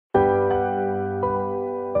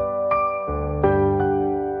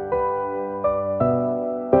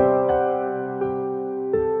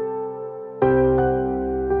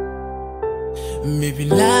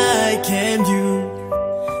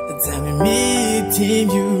everything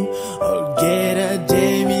you all get a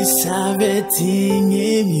day, miss everything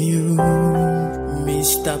in you. Me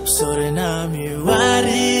stop sorry now, me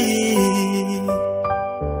worry.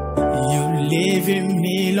 You leaving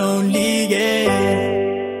me lonely, yeah.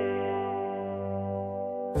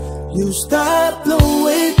 You stop the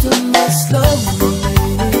way to my slowly.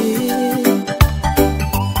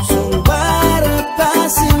 So what a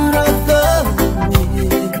passing road of me.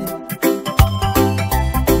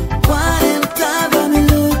 Why am time I'm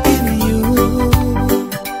looking at you?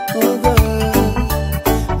 Oh girl,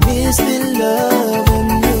 miss me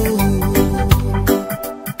loving you.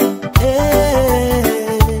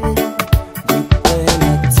 Hey, when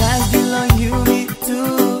the time belong you need to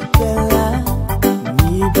bella.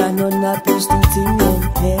 But no not posting on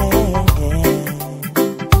head.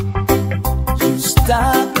 You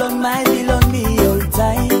stop on my bill on me all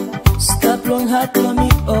time. Stop long heart on me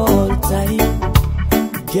all time.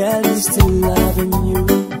 Girl, I'm still loving you.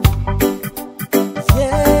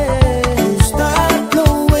 Yeah, you stop no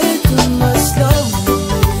way too much slowly.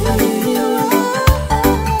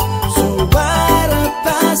 So what a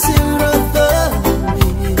passing road of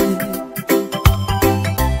me.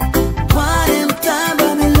 Why am time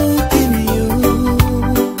I'm looking at you?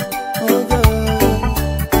 Oh girl,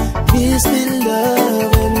 miss me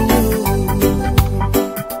loving you.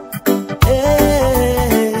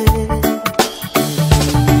 Hey,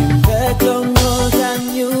 back on more than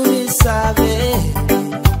you deserve it.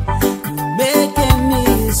 You making me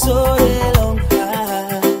so long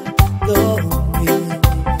hard, lonely.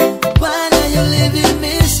 Why are you leaving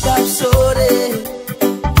me? Stop sorry.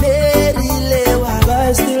 Lady,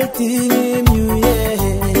 still thinking